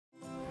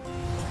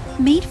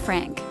made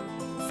Frank.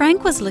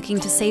 Frank was looking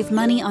to save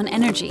money on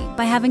energy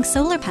by having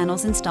solar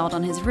panels installed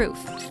on his roof.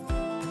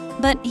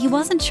 But he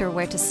wasn't sure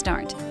where to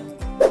start.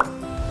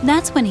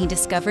 That's when he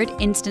discovered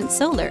Instant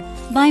Solar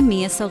by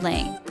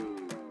MiaSolé.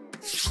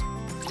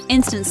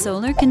 Instant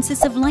Solar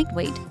consists of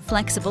lightweight,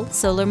 flexible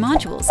solar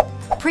modules,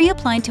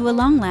 pre-applied to a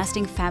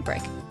long-lasting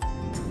fabric.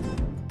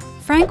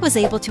 Frank was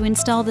able to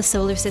install the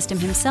solar system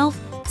himself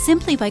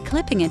simply by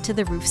clipping it to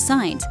the roof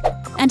sides,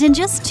 and in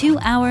just 2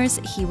 hours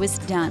he was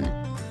done.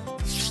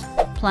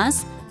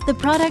 Plus, the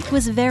product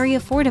was very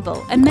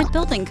affordable and met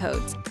building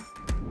codes.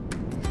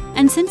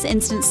 And since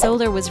Instant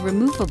Solar was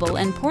removable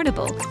and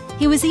portable,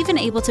 he was even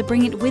able to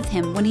bring it with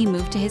him when he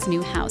moved to his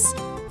new house.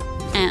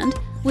 And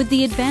with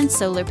the advanced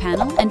solar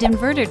panel and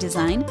inverter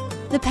design,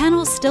 the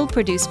panels still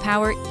produce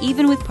power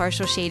even with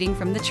partial shading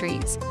from the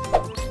trees.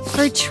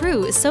 For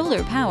true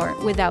solar power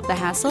without the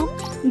hassle,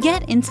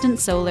 get Instant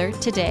Solar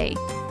today.